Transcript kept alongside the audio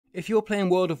If you're playing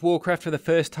World of Warcraft for the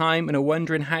first time and are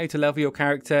wondering how to level your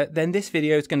character, then this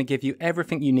video is going to give you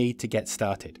everything you need to get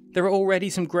started. There are already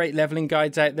some great leveling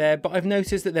guides out there, but I've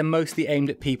noticed that they're mostly aimed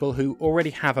at people who already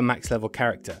have a max level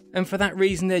character. And for that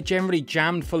reason, they're generally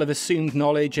jammed full of assumed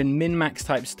knowledge and min-max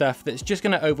type stuff that's just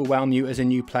going to overwhelm you as a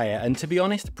new player and, to be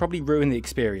honest, probably ruin the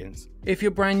experience. If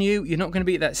you're brand new, you're not going to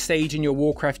be at that stage in your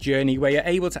Warcraft journey where you're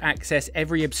able to access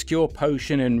every obscure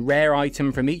potion and rare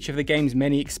item from each of the game's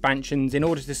many expansions in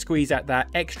order to squeeze out that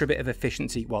extra bit of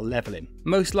efficiency while leveling.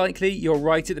 Most likely, you're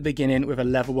right at the beginning with a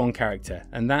level 1 character,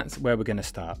 and that's where we're going to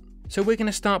start. So we're going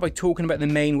to start by talking about the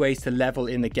main ways to level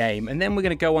in the game, and then we're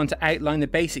going to go on to outline the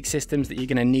basic systems that you're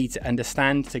going to need to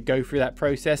understand to go through that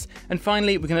process, and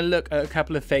finally we're going to look at a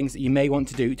couple of things that you may want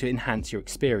to do to enhance your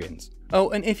experience. Oh,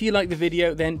 and if you like the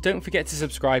video, then don't forget to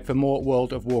subscribe for more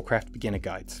World of Warcraft beginner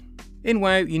guides. In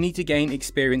WoW, you need to gain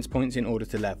experience points in order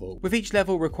to level, with each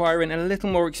level requiring a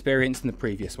little more experience than the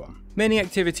previous one. Many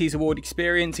activities award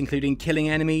experience, including killing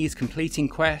enemies, completing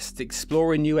quests,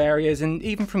 exploring new areas, and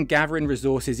even from gathering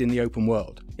resources in the open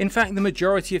world. In fact, the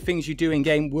majority of things you do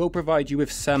in-game will provide you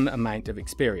with some amount of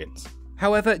experience.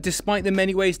 However, despite the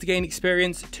many ways to gain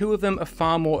experience, two of them are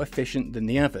far more efficient than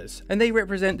the others, and they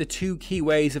represent the two key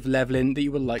ways of leveling that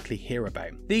you will likely hear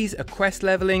about. These are quest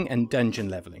leveling and dungeon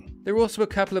leveling. There are also a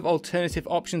couple of alternative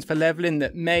options for leveling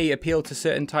that may appeal to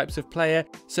certain types of player,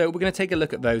 so we're going to take a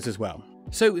look at those as well.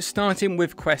 So starting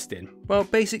with questing. Well,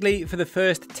 basically for the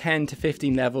first 10 to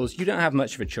 15 levels, you don't have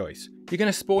much of a choice. You're going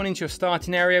to spawn into your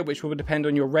starting area, which will depend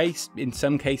on your race, in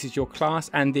some cases your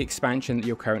class, and the expansion that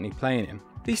you're currently playing in.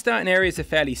 These starting areas are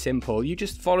fairly simple, you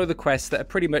just follow the quests that are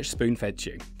pretty much spoon-fed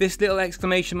to you. This little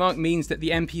exclamation mark means that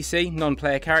the NPC,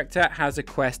 non-player character, has a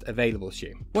quest available to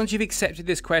you. Once you've accepted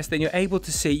this quest, then you're able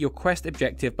to see your quest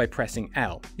objective by pressing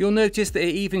L. You'll notice that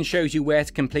it even shows you where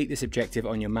to complete this objective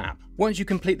on your map. Once you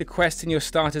complete the quest in your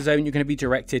starter zone, you're going to be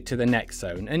directed to the next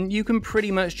zone, and you can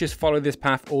pretty much just follow this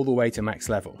path all the way to max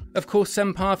level. Of course,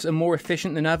 some paths are more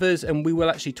efficient than others, and we will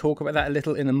actually talk about that a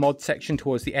little in the mod section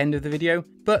towards the end of the video,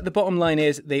 but the bottom line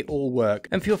is they all work.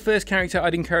 And for your first character,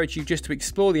 I'd encourage you just to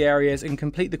explore the areas and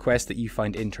complete the quests that you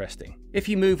find interesting. If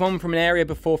you move on from an area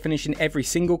before finishing every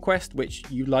single quest, which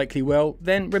you likely will,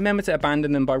 then remember to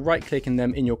abandon them by right-clicking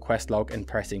them in your quest log and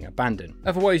pressing abandon.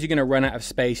 Otherwise, you're going to run out of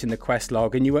space in the quest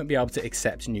log and you won't be able to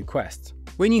accept new quests.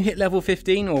 When you hit level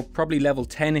 15, or probably level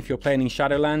 10 if you're playing in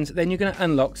Shadowlands, then you're going to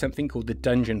unlock something called the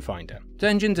Dungeon Finder.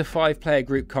 Dungeons are 5-player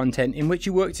group content in which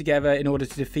you work together in order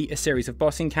to defeat a series of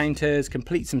boss encounters,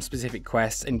 complete some specific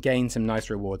quests, and gain some nice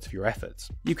rewards for your efforts.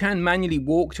 You can manually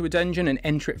walk to a dungeon and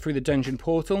enter it through the dungeon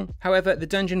portal. However, the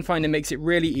Dungeon Finder makes it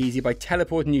really easy by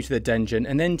teleporting you to the dungeon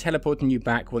and then teleporting you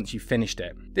back once you've finished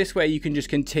it. This way you can just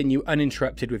continue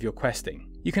uninterrupted with your questing.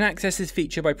 You can access this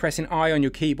feature by pressing I on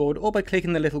your keyboard or by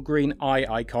clicking the little green eye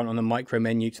icon on the micro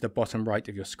menu to the bottom right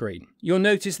of your screen. You'll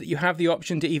notice that you have the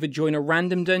option to either join a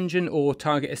random dungeon or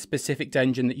target a specific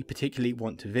dungeon that you particularly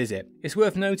want to visit. It's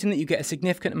worth noting that you get a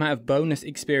significant amount of bonus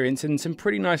experience and some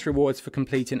pretty nice rewards for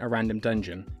completing a random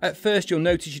dungeon. At first, you'll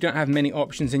notice you don't have many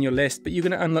options in your list, but you're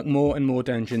going to unlock more and more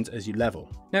dungeons as you level.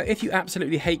 Now, if you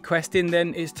absolutely hate questing,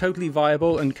 then it's totally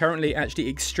viable and currently actually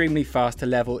extremely fast to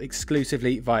level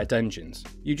exclusively via dungeons.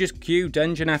 You just queue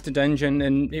dungeon after dungeon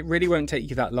and it really won't take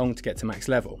you that long to get to max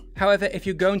level. However, if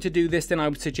you're going to do this, then I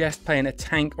would suggest playing a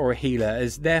tank or a healer,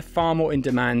 as they're far more in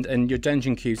demand and your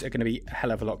dungeon queues are going to be a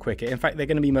hell of a lot quicker. In fact, they're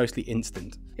going to be mostly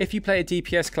instant. If you play a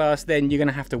DPS class, then you're going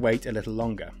to have to wait a little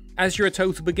longer. As you're a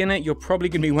total beginner, you're probably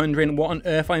going to be wondering what on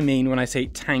earth I mean when I say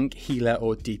tank, healer,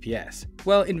 or DPS.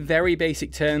 Well, in very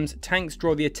basic terms, tanks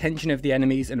draw the attention of the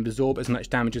enemies and absorb as much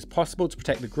damage as possible to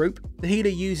protect the group. The healer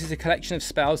uses a collection of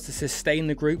spells to sustain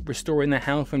the group, restoring their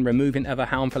health and removing other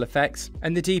harmful effects.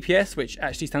 And the DPS, which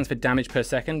actually stands for damage per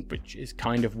second, which is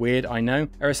kind of weird, I know,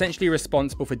 are essentially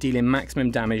responsible for dealing maximum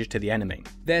damage to the enemy.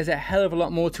 There's a hell of a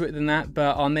lot more to it than that,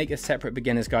 but I'll make a separate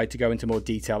beginner's guide to go into more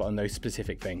detail on those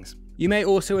specific things. You may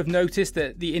also have noticed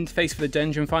that the interface for the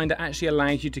Dungeon Finder actually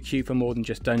allows you to queue for more than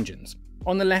just dungeons.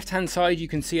 On the left hand side you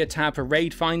can see a tab for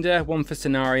Raid Finder, one for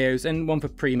scenarios and one for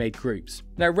pre-made groups.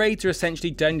 Now raids are essentially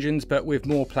dungeons but with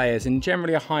more players and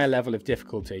generally a higher level of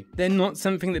difficulty. They're not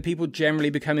something that people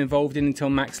generally become involved in until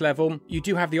max level. You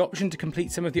do have the option to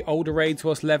complete some of the older raids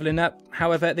whilst leveling up,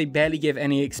 however they barely give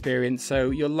any experience, so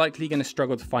you're likely going to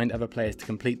struggle to find other players to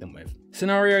complete them with.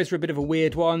 Scenarios are a bit of a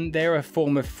weird one. They're a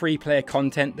form of free player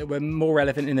content that were more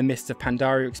relevant in the midst of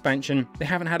Pandaria expansion. They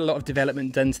haven't had a lot of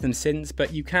development done to them since,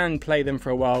 but you can play them for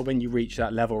a while when you reach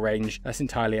that level range. That's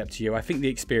entirely up to you. I think the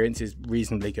experience is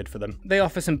reasonably good for them. They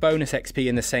offer some bonus XP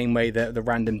in the same way that the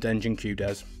random dungeon queue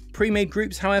does. Pre-made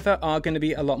groups, however, are going to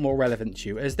be a lot more relevant to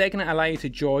you, as they're going to allow you to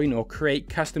join or create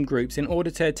custom groups in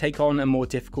order to take on a more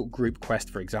difficult group quest,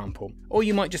 for example. Or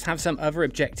you might just have some other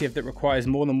objective that requires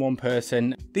more than one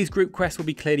person. These group quests will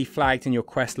be clearly flagged in your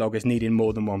quest log as needing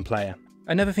more than one player.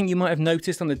 Another thing you might have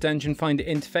noticed on the Dungeon Finder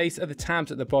interface are the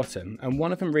tabs at the bottom, and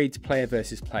one of them reads Player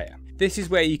versus Player. This is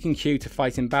where you can queue to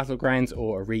fight in battlegrounds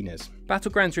or arenas.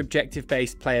 Battlegrounds are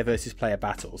objective-based player versus player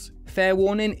battles. Fair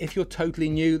warning, if you're totally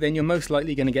new, then you're most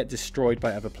likely going to get destroyed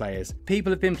by other players.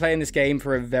 People have been playing this game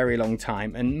for a very long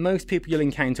time, and most people you'll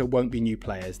encounter won't be new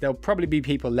players. There'll probably be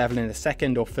people leveling a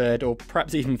second or third or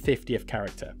perhaps even 50th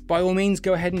character. By all means,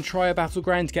 go ahead and try a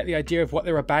battleground to get the idea of what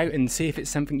they're about and see if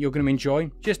it's something you're going to enjoy.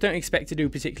 Just don't expect to do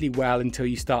particularly well until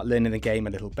you start learning the game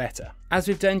a little better. As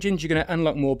with dungeons, you're going to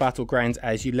unlock more battlegrounds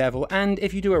as you level, and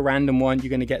if you do a random one, you're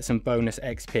going to get some bonus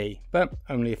XP, but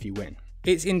only if you win.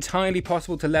 It's entirely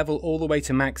possible to level all the way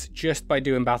to max just by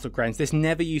doing battlegrounds. This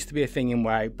never used to be a thing in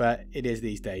WoW, but it is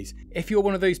these days. If you're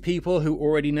one of those people who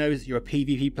already knows you're a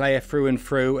PvP player through and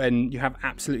through and you have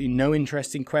absolutely no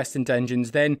interest in quests and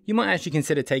dungeons, then you might actually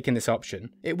consider taking this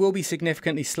option. It will be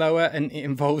significantly slower and it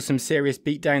involves some serious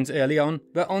beatdowns early on,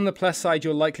 but on the plus side,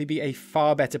 you'll likely be a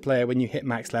far better player when you hit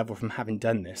max level from having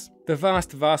done this. The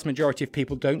vast majority of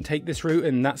people don't take this route,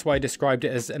 and that's why I described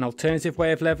it as an alternative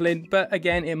way of leveling, but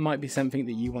again, it might be something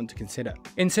that you want to consider.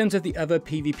 In terms of the other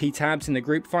PvP tabs in the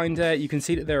group finder, you can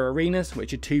see that there are arenas,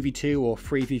 which are 2v2 or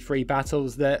 3v3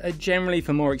 battles that are generally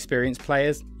for more experienced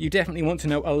players. You definitely want to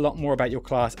know a lot more about your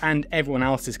class and everyone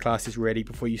else's classes really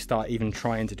before you start even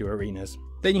trying to do arenas.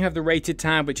 Then you have the rated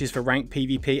tab, which is for ranked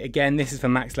PvP. Again, this is for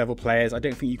max level players. I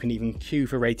don't think you can even queue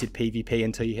for rated PvP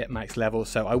until you hit max level,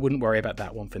 so I wouldn't worry about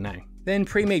that one for now. Then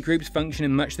pre-made groups function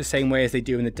in much the same way as they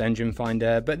do in the Dungeon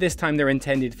Finder, but this time they're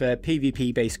intended for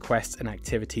PvP based quests and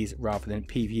activities rather than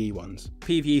PvE ones.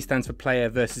 PvE stands for player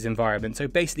versus environment, so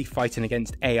basically fighting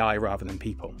against AI rather than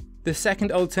people. The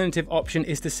second alternative option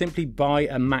is to simply buy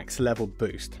a max level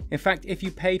boost. In fact, if you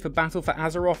paid for Battle for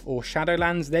Azeroth or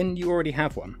Shadowlands, then you already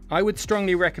have one. I would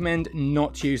strongly recommend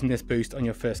not using this boost on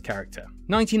your first character.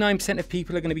 99% of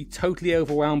people are going to be totally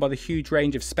overwhelmed by the huge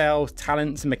range of spells,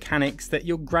 talents and mechanics that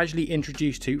you're gradually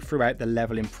introduced to throughout the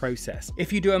leveling process.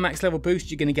 If you do a max level boost,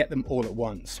 you're going to get them all at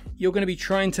once. You're going to be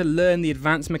trying to learn the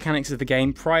advanced mechanics of the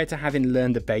game prior to having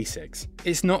learned the basics.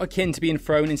 It's not akin to being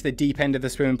thrown into the deep end of the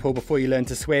swimming pool before you learn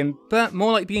to swim, but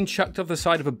more like being chucked off the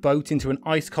side of a boat into an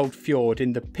ice-cold fjord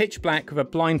in the pitch black with a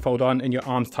blindfold on and your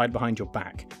arms tied behind your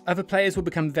back. Other players will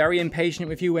become very impatient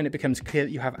with you when it becomes clear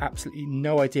that you have absolutely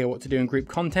no idea what to do in group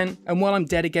content, and while I'm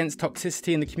dead against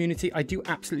toxicity in the community, I do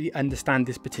absolutely understand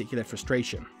this particular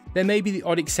frustration. There may be the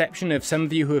odd exception of some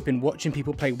of you who have been watching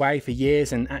people play WoW for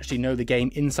years and actually know the game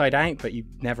inside out, but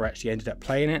you've never actually ended up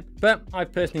playing it, but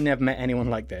I've personally never met anyone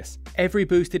like this. Every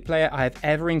boosted player I have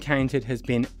ever encountered has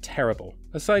been terrible,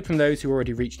 aside from those who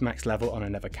already reached max level on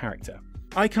another character.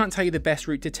 I can't tell you the best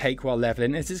route to take while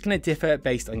leveling, as it's going to differ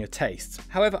based on your tastes.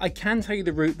 However, I can tell you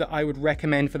the route that I would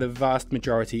recommend for the vast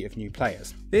majority of new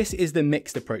players. This is the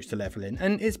mixed approach to leveling,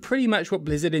 and it's pretty much what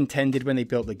Blizzard intended when they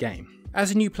built the game.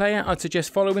 As a new player, I'd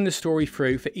suggest following the story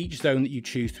through for each zone that you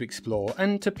choose to explore,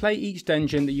 and to play each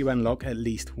dungeon that you unlock at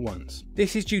least once.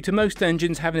 This is due to most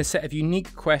dungeons having a set of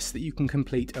unique quests that you can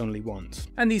complete only once,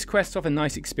 and these quests offer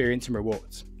nice experience and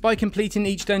rewards. By completing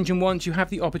each dungeon once, you have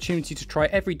the opportunity to try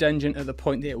every dungeon at the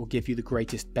point that it will give you the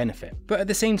greatest benefit. But at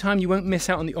the same time, you won't miss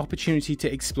out on the opportunity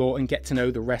to explore and get to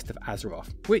know the rest of Azeroth,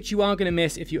 which you are going to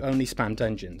miss if you only spam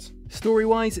dungeons.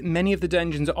 Story-wise, many of the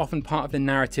dungeons are often part of the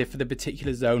narrative for the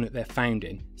particular zone that they're found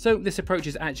in, so this approach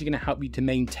is actually going to help you to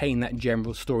maintain that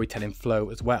general storytelling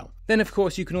flow as well. Then of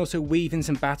course you can also weave in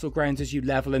some battlegrounds as you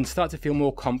level and start to feel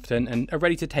more confident and are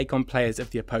ready to take on players of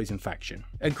the opposing faction.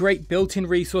 A great built-in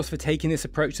resource for taking this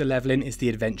approach to leveling is the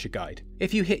adventure guide.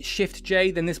 If you hit Shift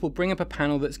J, then this will bring up a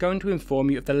panel that's going to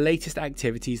inform you of the latest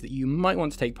activities that you might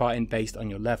want to take part in based on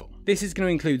your level. This is going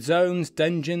to include zones,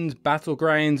 dungeons,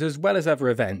 battlegrounds, as well as other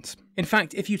events. In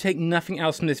fact, if you take nothing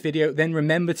else from this video, then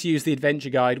remember to use the adventure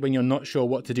guide when you're not sure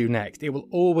what to do next. It will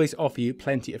always offer you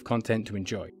plenty of content to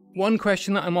enjoy. One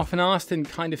question that I'm often asked and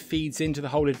kind of feeds into the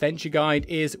whole adventure guide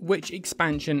is, which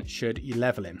expansion should you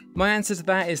level in? My answer to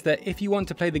that is that if you want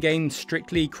to play the game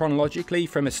strictly chronologically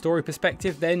from a story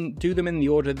perspective, then do them in the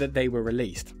order that they were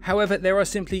released. However, there are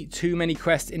simply too many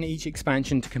quests in each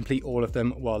expansion to complete all of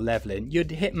them while leveling.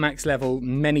 You'd hit max level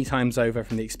many times over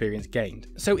from the experience gained.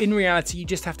 So in reality, you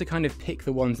just have to kind of pick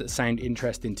the ones that sound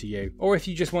interesting to you. Or if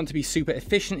you just want to be super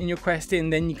efficient in your questing,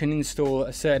 then you can install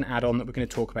a certain add-on that we're going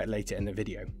to talk about later in the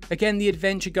video. Again, the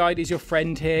adventure guide is your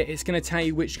friend here. It's going to tell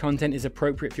you which content is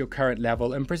appropriate for your current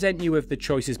level and present you with the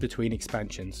choices between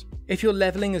expansions. If you're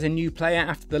leveling as a new player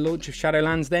after the launch of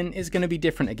Shadowlands, then it's going to be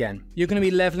different again. You're going to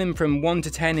be leveling from 1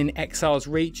 to 10 in Exile's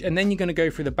Reach, and then you're going to go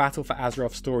through the Battle for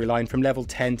Azeroth storyline from level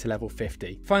 10 to level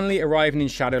 50, finally arriving in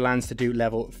Shadowlands to do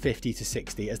level 50 to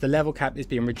 60, as the level cap is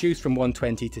being reduced from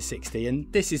 120 to 60,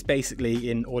 and this is basically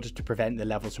in order to prevent the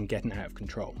levels from getting out of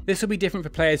control. This will be different for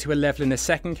players who are leveling a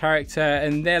second character,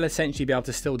 and they'll essentially be able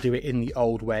to still do it in the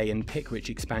old way and pick which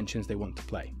expansions they want to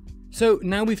play. So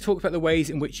now we've talked about the ways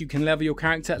in which you can level your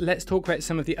character, let's talk about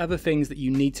some of the other things that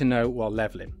you need to know while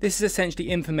leveling. This is essentially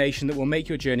information that will make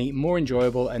your journey more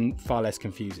enjoyable and far less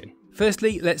confusing.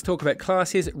 Firstly, let's talk about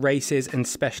classes, races, and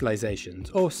specializations,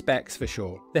 or specs for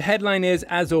short. The headline is,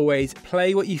 as always,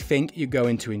 play what you think you're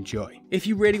going to enjoy. If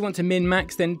you really want to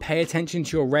min-max, then pay attention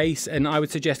to your race, and I would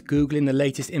suggest Googling the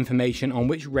latest information on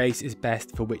which race is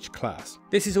best for which class.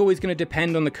 This is always going to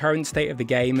depend on the current state of the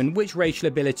game and which racial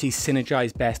abilities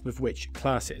synergize best with which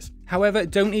classes. However,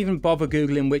 don't even bother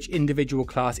Googling which individual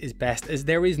class is best, as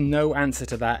there is no answer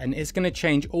to that, and it's going to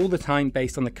change all the time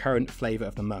based on the current flavour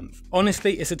of the month.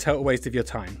 Honestly, it's a total waste of your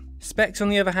time. Specs, on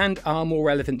the other hand, are more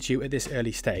relevant to you at this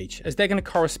early stage, as they're going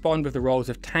to correspond with the roles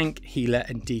of tank, healer,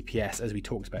 and DPS, as we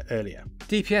talked about earlier.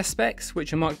 DPS specs,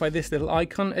 which are marked by this little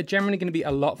icon, are generally going to be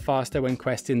a lot faster when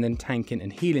questing than tanking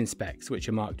and healing specs, which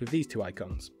are marked with these two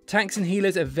icons. Tanks and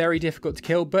healers are very difficult to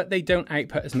kill, but they don't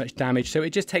output as much damage, so it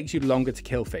just takes you longer to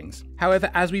kill things. However,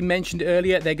 as we mentioned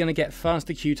earlier, they're going to get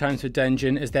faster queue times for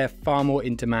dungeon, as they're far more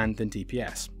in demand than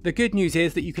DPS. The good news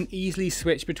is that you can easily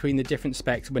switch between the different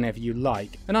specs whenever you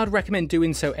like, and I'd recommend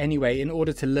doing so anyway in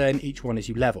order to learn each one as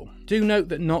you level. Do note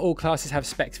that not all classes have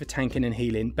specs for tanking and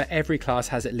healing, but every class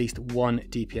has at least one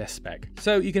DPS spec.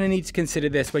 So you're going to need to consider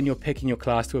this when you're picking your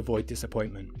class to avoid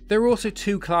disappointment. There are also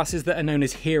two classes that are known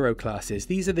as hero classes.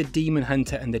 These are the Demon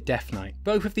Hunter and the Death Knight.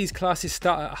 Both of these classes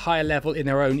start at a higher level in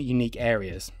their own unique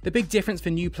areas. The big difference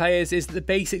for new players is that the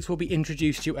basics will be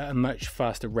introduced to you at a much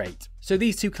faster rate. So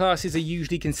these two classes are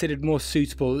usually considered more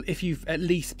suitable if you've at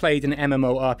least played an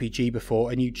MMORPG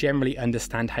before and you generally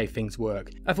understand how things work.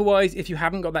 Otherwise, if you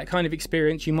haven't got that kind of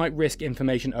experience, you might risk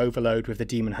information overload with the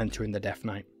Demon Hunter and the Death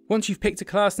Knight. Once you've picked a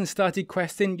class and started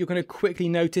questing, you're going to quickly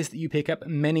notice that you pick up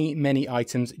many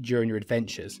items during your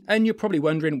adventures, and you're probably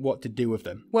wondering what to do with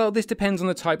them. Well, this depends on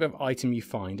the type of item you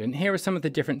find, and here are some of the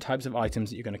different types of items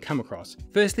that you're going to come across.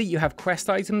 Firstly, you have quest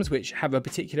items, which have a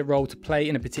particular role to play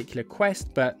in a particular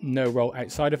quest, but no role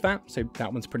outside of that, so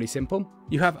that one's pretty simple.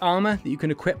 You have armor that you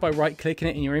can equip by right-clicking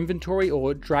it in your inventory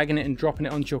or dragging it and dropping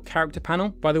it onto your character panel.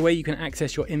 By the way, you can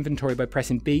access your inventory by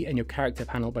pressing B and your character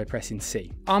panel by pressing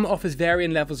C. Armor offers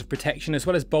varying levels of protection as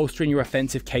well as bolstering your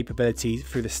offensive capabilities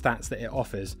through the stats that it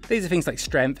offers. These are things like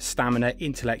strength, stamina,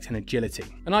 intellect, and agility.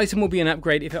 An item will be an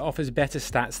upgrade if it offers better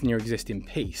stats than your existing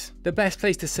piece. The best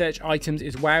place to search items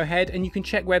is Wowhead, and you can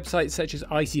check websites such as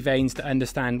Icy Veins to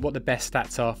understand what the best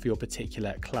stats are for your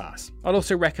particular class. I'll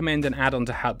also recommend an add-on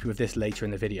to help you with this later in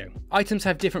the video. Items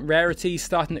have different rarities,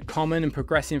 starting at common and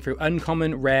progressing through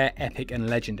uncommon, rare, epic, and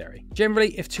legendary.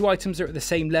 Generally, if two items are at the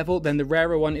same level, then the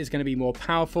rarer one is going to be more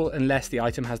powerful unless the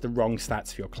item has the wrong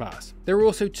stats for your class. There are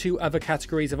also two other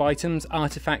categories of items,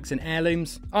 artifacts and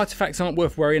heirlooms. Artifacts aren't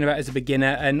worth worrying about as a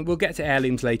beginner, and we'll get to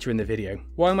heirlooms later in the video.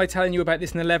 Why am I telling you about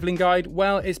this in the leveling guide?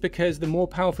 Well, it's because the more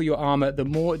powerful your armor, the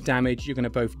more damage you're going to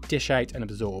both dish out and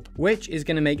absorb, which is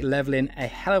going to make leveling a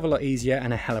hell of a lot easier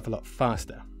and a hell of a lot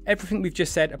faster. Everything we've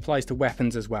just said applies to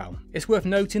weapons as well. It's worth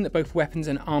noting that both weapons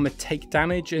and armor take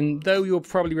damage, and though you'll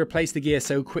probably replace the gear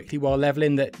so quickly while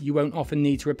leveling that you won't often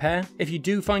need to repair, if you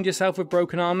do find yourself with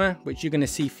broken armor, which you're going to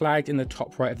see flagged in the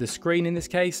top right of the screen in this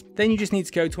case, then you just need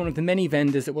to go to one of the many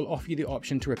vendors that will offer you the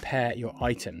option to repair your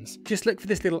items. Just look for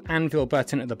this little anvil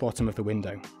button at the bottom of the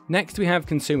window. Next we have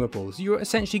consumables. You're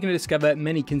essentially going to discover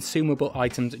many consumable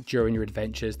items during your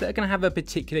adventures that are going to have a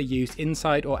particular use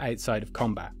inside or outside of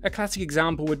combat. A classic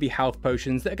example would be health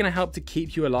potions that are going to help to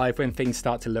keep you alive when things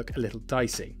start to look a little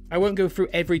dicey. I won't go through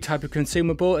every type of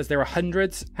consumable as there are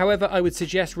hundreds, however I would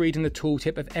suggest reading the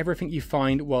tooltip of everything you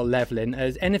find while leveling,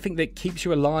 as anything that keeps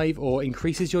you alive or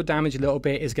increases your damage a little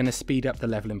bit is going to speed up the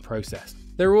leveling process.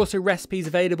 There are also recipes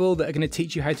available that are going to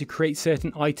teach you how to create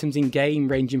certain items in game,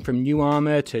 ranging from new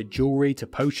armor to jewelry to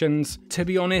potions. To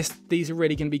be honest, these are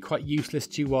really going to be quite useless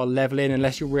to you while leveling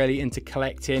unless you're really into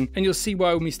collecting, and you'll see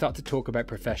why when we start to talk about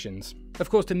professions. Of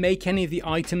course, to make any of the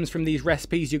items from these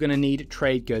recipes, you're going to need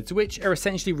trade goods, which are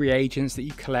essentially reagents that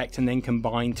you collect and then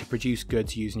combine to produce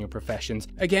goods using your professions.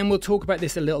 Again, we'll talk about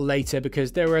this a little later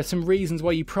because there are some reasons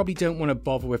why you probably don't want to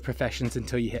bother with professions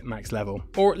until you hit max level,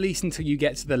 or at least until you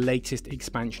get to the latest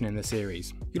expansion in the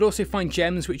series. You'll also find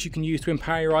gems which you can use to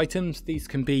empower your items. These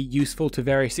can be useful to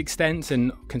various extents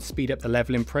and can speed up the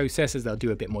leveling process as they'll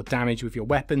do a bit more damage with your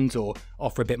weapons or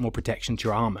offer a bit more protection to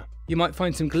your armor. You might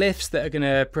find some glyphs that are going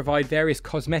to provide various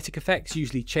cosmetic effects,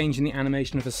 usually changing the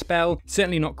animation of a spell.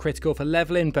 Certainly not critical for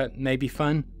leveling, but maybe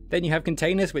fun. Then you have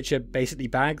containers, which are basically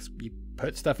bags. You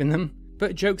put stuff in them.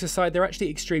 But jokes aside, they're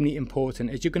actually extremely important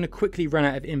as you're going to quickly run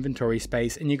out of inventory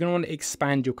space and you're going to want to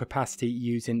expand your capacity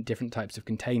using different types of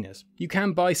containers. You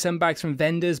can buy some bags from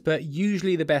vendors, but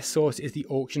usually the best source is the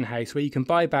auction house where you can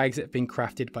buy bags that have been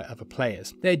crafted by other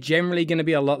players. They're generally going to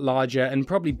be a lot larger and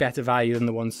probably better value than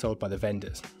the ones sold by the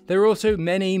vendors. There are also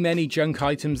many junk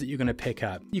items that you're going to pick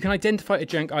up. You can identify a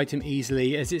junk item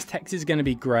easily as its text is going to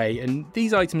be grey, and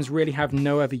these items really have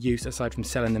no other use aside from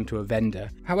selling them to a vendor.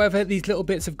 However, these little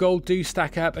bits of gold do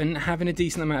stack up, and having a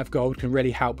decent amount of gold can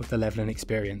really help with the leveling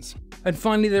experience. And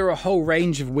finally, there are a whole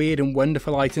range of weird and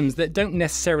wonderful items that don't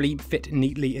necessarily fit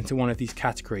neatly into one of these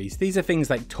categories. These are things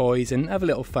like toys and other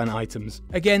little fun items.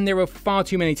 Again, there are far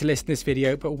too many to list in this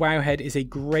video, but Wowhead is a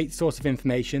great source of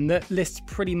information that lists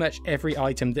pretty much every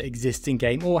item that exists in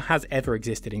game or has ever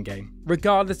existed in game.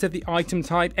 Regardless of the item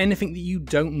type, anything that you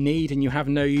don't need and you have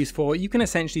no use for, you can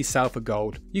essentially sell for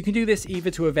gold. You can do this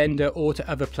either to a vendor or to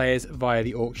other players via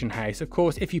the auction house. Of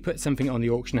course, if you put something on the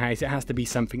auction house, it has to be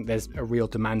something there's a real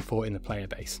demand for in the player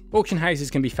base. Auction houses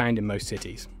can be found in most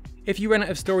cities. If you run out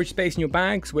of storage space in your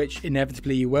bags, which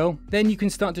inevitably you will, then you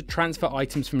can start to transfer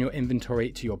items from your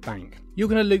inventory to your bank. You're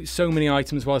going to loot so many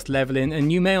items whilst leveling,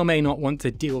 and you may or may not want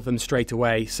to deal with them straight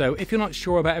away, so if you're not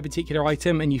sure about a particular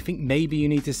item and you think maybe you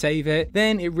need to save it,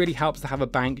 then it really helps to have a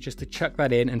bank just to chuck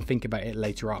that in and think about it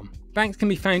later on. Banks can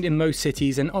be found in most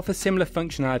cities and offer similar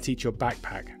functionality to your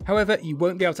backpack. However, you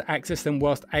won't be able to access them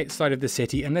whilst outside of the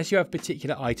city unless you have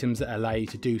particular items that allow you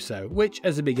to do so, which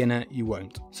as a beginner you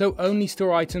won't. So only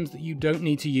store items that you don't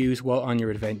need to use while on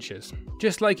your adventures.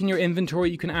 Just like in your inventory,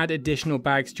 you can add additional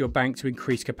bags to your bank to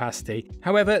increase capacity.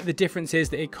 However, the difference is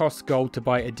that it costs gold to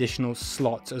buy additional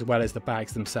slots as well as the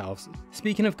bags themselves.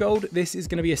 Speaking of gold, this is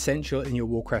going to be essential in your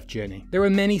Warcraft journey. There are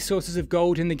many sources of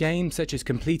gold in the game, such as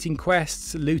completing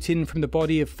quests, looting from the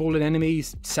body of fallen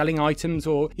enemies, selling items,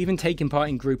 or even taking part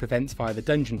in group events via the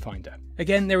Dungeon Finder.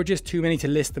 Again, there are just too many to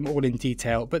list them all in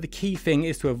detail, but the key thing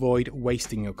is to avoid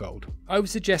wasting your gold. I would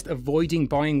suggest avoiding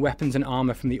buying weapons and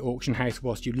armor from the auction house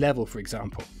whilst you level, for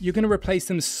example. You're going to replace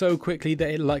them so quickly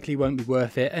that it likely won't be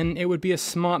worth it, and it would be a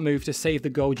smart move to save the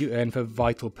gold you earn for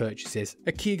vital purchases.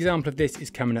 A key example of this is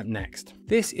coming up next.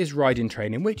 This is riding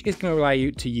training, which is going to allow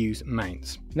you to use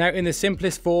mounts. Now, in the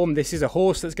simplest form, this is a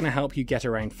horse that's going to help you get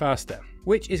around faster,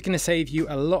 which is going to save you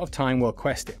a lot of time while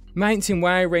questing. Mounts in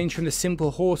WoW range from the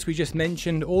simple horse we just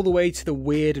mentioned all the way to the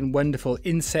weird and wonderful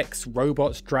insects,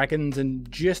 robots, dragons,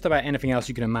 and just about anything else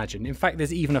you can imagine. In fact,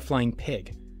 there's even a flying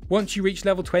pig. Once you reach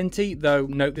level 20, though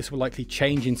note this will likely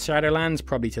change in Shadowlands,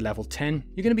 probably to level 10,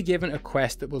 you're going to be given a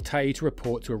quest that will tell you to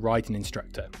report to a riding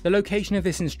instructor. The location of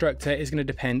this instructor is going to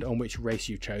depend on which race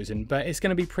you've chosen, but it's going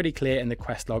to be pretty clear in the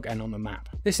quest log and on the map.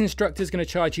 This instructor is going to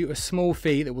charge you a small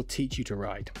fee that will teach you to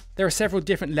ride. There are several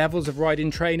different levels of riding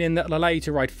training that will allow you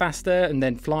to ride faster and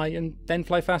then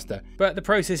fly faster. But the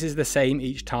process is the same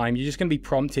each time. You're just going to be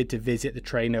prompted to visit the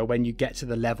trainer when you get to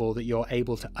the level that you're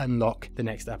able to unlock the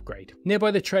next upgrade.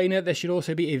 Nearby the trainer, there should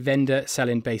also be a vendor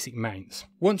selling basic mounts.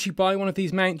 Once you buy one of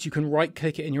these mounts, you can right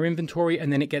click it in your inventory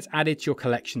and then it gets added to your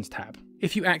collections tab.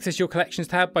 If you access your collections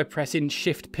tab by pressing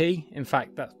Shift P, in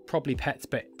fact that's probably pets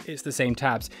but it's the same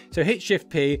tabs, so hit Shift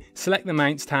P, select the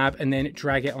mounts tab and then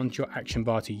drag it onto your action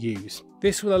bar to use.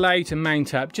 This will allow you to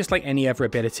mount up just like any other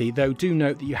ability, though do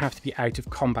note that you have to be out of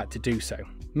combat to do so.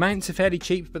 Mounts are fairly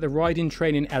cheap, but the riding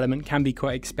training element can be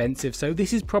quite expensive, so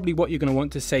this is probably what you're going to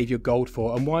want to save your gold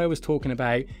for, and why I was talking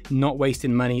about not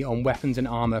wasting money on weapons and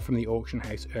armor from the auction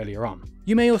house earlier on.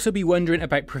 You may also be wondering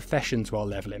about professions while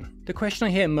leveling. The question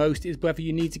I hear most is whether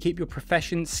you need to keep your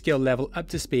profession skill level up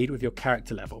to speed with your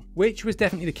character level, which was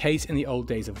definitely the case in the old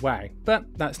days of WoW, but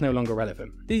that's no longer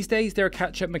relevant. These days there are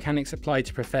catch-up mechanics applied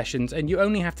to professions, and you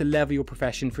only have to level your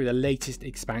profession through the latest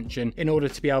expansion in order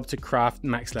to be able to craft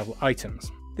max level items.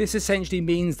 This essentially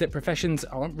means that professions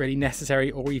aren't really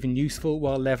necessary or even useful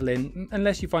while leveling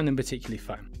unless you find them particularly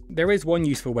fun. There is one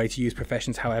useful way to use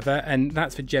professions, however, and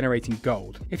that's for generating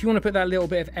gold. If you want to put that little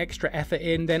bit of extra effort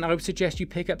in, then I would suggest you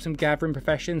pick up some gathering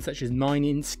professions such as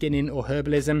mining, skinning or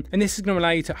herbalism, and this is going to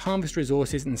allow you to harvest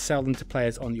resources and sell them to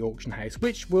players on the auction house,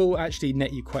 which will actually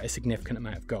net you quite a significant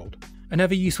amount of gold.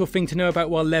 Another useful thing to know about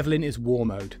while leveling is war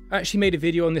mode. I actually made a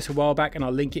video on this a while back and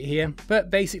I'll link it here, but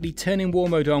basically turning war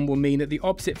mode on will mean that the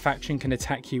opposite faction can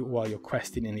attack you while you're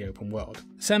questing in the open world.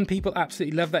 Some people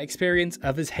absolutely love that experience,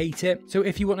 others hate it, so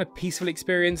if you want a peaceful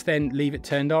experience then leave it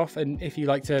turned off, and if you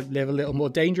like to live a little more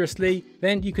dangerously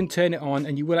then you can turn it on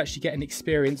and you will actually get an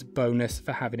experience bonus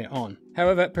for having it on.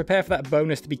 However, prepare for that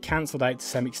bonus to be cancelled out to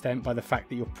some extent by the fact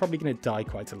that you're probably going to die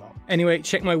quite a lot. Anyway,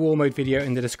 check my war mode video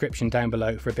in the description down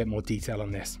below for a bit more detail on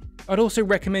this. I'd also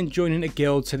recommend joining a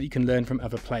guild so that you can learn from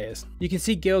other players. You can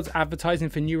see guilds advertising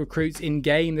for new recruits in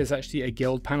game. There's actually a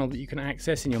guild panel that you can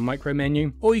access in your micro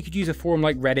menu, or you could use a forum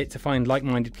like Reddit to find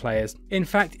like-minded players. In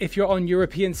fact, if you're on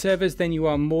European servers, then you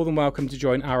are more than welcome to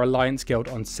join our Alliance guild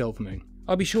on Silvermoon.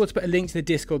 I'll be sure to put a link to the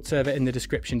Discord server in the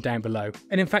description down below.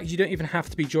 And in fact, you don't even have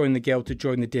to be joining the guild to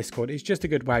join the Discord, it's just a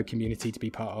good WoW community to be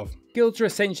part of. Guilds are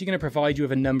essentially going to provide you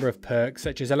with a number of perks,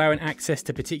 such as allowing access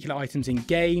to particular items in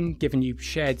game, giving you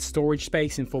shared storage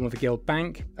space in form of a guild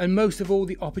bank, and most of all,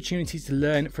 the opportunities to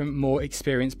learn from more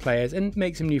experienced players and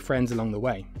make some new friends along the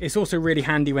way. It's also really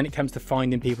handy when it comes to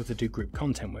finding people to do group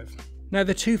content with. Now,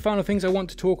 the two final things I want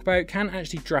to talk about can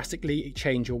actually drastically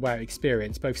change your WoW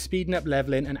experience, both speeding up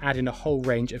leveling and adding a whole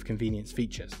range of convenience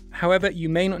features. However, you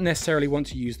may not necessarily want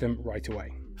to use them right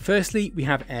away. Firstly, we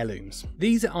have heirlooms.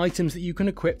 These are items that you can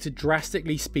equip to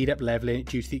drastically speed up leveling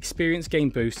due to the experience gain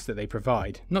boosts that they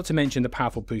provide, not to mention the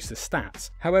powerful boost to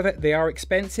stats. However, they are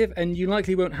expensive and you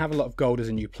likely won't have a lot of gold as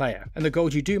a new player, and the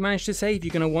gold you do manage to save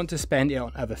you're going to want to spend it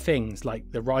on other things,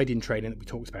 like the riding training that we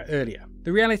talked about earlier.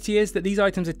 The reality is that these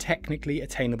items are technically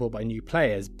attainable by new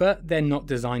players, but they're not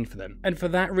designed for them, and for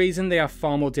that reason they are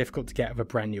far more difficult to get with a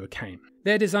brand new account.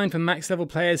 They're designed for max level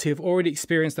players who have already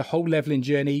experienced the whole leveling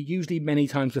journey, usually many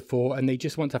times before, and they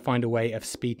just want to find a way of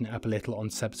speeding it up a little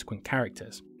on subsequent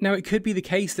characters. Now, it could be the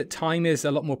case that time is a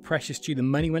lot more precious to you than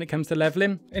money when it comes to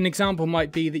leveling. An example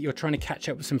might be that you're trying to catch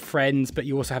up with some friends, but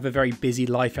you also have a very busy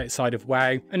life outside of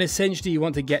WoW, and essentially you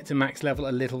want to get to max level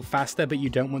a little faster, but you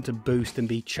don't want to boost and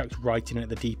be chucked right in at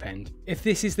the deep end. If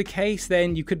this is the case,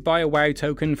 then you could buy a WoW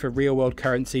token for real world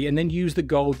currency and then use the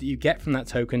gold that you get from that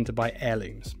token to buy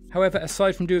heirlooms. However,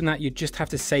 aside from doing that, you just have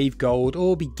to save gold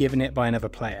or be given it by another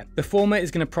player. The former is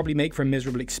going to probably make for a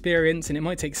miserable experience, and it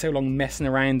might take so long messing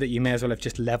around that you may as well have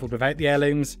just leveled without the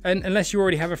heirlooms. And unless you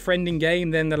already have a friend in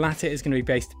game, then the latter is going to be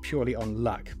based purely on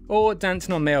luck, or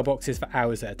dancing on mailboxes for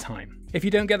hours at a time. If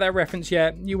you don't get that reference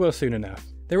yet, you will soon enough.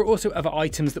 There are also other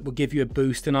items that will give you a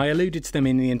boost, and I alluded to them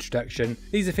in the introduction.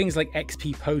 These are things like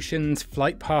XP potions,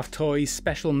 flight path toys,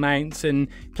 special mounts, and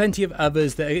plenty of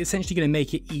others that are essentially going to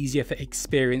make it easier for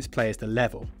experienced players to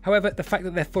level. However, the fact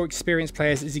that they're for experienced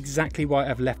players is exactly why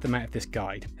I've left them out of this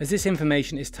guide, as this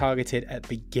information is targeted at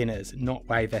beginners, not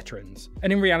WoW veterans.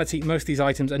 And in reality, most of these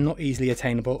items are not easily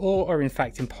attainable or are in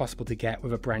fact impossible to get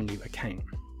with a brand new account.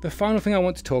 The final thing I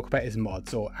want to talk about is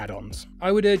mods or add-ons.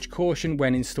 I would urge caution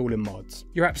when installing mods.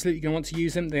 You're absolutely going to want to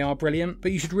use them, they are brilliant,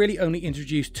 but you should really only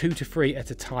introduce 2 to 3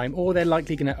 at a time, or they're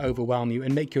likely going to overwhelm you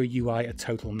and make your UI a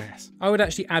total mess. I would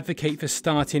actually advocate for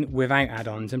starting without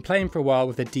add-ons and playing for a while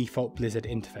with the default Blizzard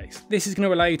interface. This is going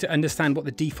to allow you to understand what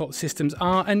the default systems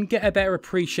are and get a better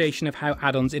appreciation of how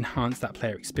add-ons enhance that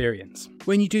player experience.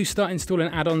 When you do start installing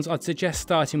add-ons, I'd suggest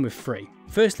starting with 3.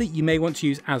 Firstly, you may want to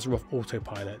use Azeroth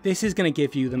Autopilot. This is going to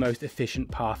give you the most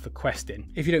efficient path for questing.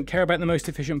 If you don't care about the most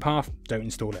efficient path, don't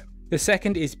install it. The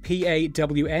second is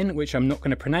PAWN, which I'm not going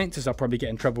to pronounce as I'll probably get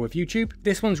in trouble with YouTube.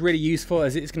 This one's really useful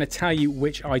as it's going to tell you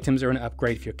which items are an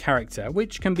upgrade for your character,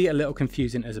 which can be a little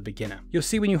confusing as a beginner. You'll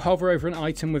see when you hover over an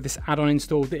item with this add-on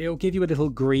installed that it'll give you a little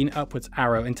green upwards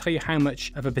arrow and tell you how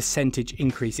much of a percentage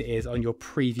increase it is on your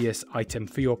previous item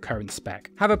for your current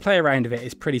spec. Have a play around with it,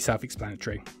 it's pretty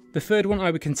self-explanatory. The third one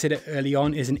I would consider early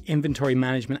on is an inventory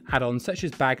management add-on such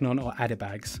as Bagnon or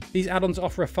Adibags. These add-ons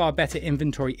offer a far better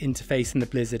inventory interface than the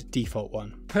Blizzard default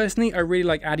one. Personally, I really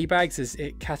like Adibags as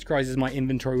it categorizes my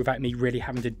inventory without me really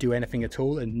having to do anything at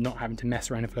all and not having to mess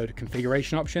around with a load of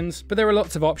configuration options. But there are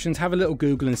lots of options, have a little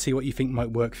Google and see what you think might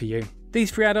work for you.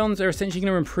 These 3 add-ons are essentially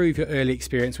going to improve your early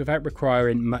experience without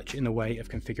requiring much in the way of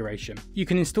configuration. You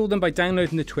can install them by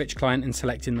downloading the Twitch client and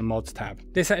selecting the mods tab.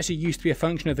 This actually used to be a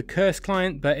function of the Curse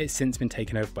client, but it's since been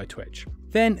taken over by Twitch.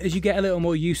 Then, as you get a little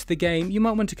more used to the game, you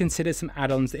might want to consider some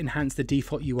add-ons that enhance the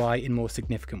default UI in more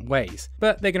significant ways,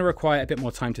 but they're going to require a bit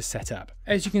more time to set up.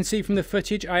 As you can see from the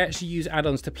footage, I actually use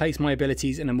add-ons to place my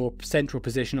abilities in a more central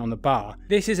position on the bar.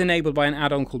 This is enabled by an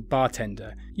add-on called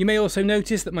Bartender. You may also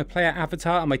notice that my player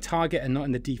avatar and my target it and not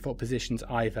in the default positions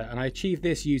either, and I achieved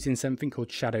this using something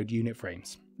called shadowed unit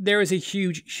frames. There is a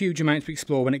huge amount to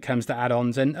explore when it comes to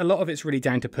add-ons, and a lot of it's really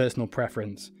down to personal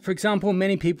preference. For example,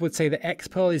 many people would say that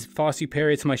Xpearl is far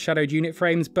superior to my shadowed unit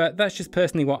frames, but that's just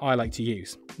personally what I like to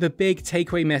use. The big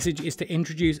takeaway message is to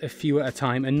introduce a few at a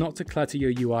time and not to clutter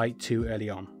your UI too early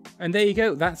on. And there you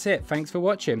go, that's it, thanks for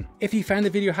watching. If you found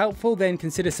the video helpful, then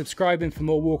consider subscribing for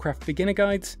more Warcraft beginner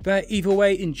guides, but either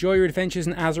way, enjoy your adventures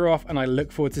in Azeroth, and I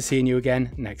look forward to seeing you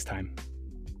again next time.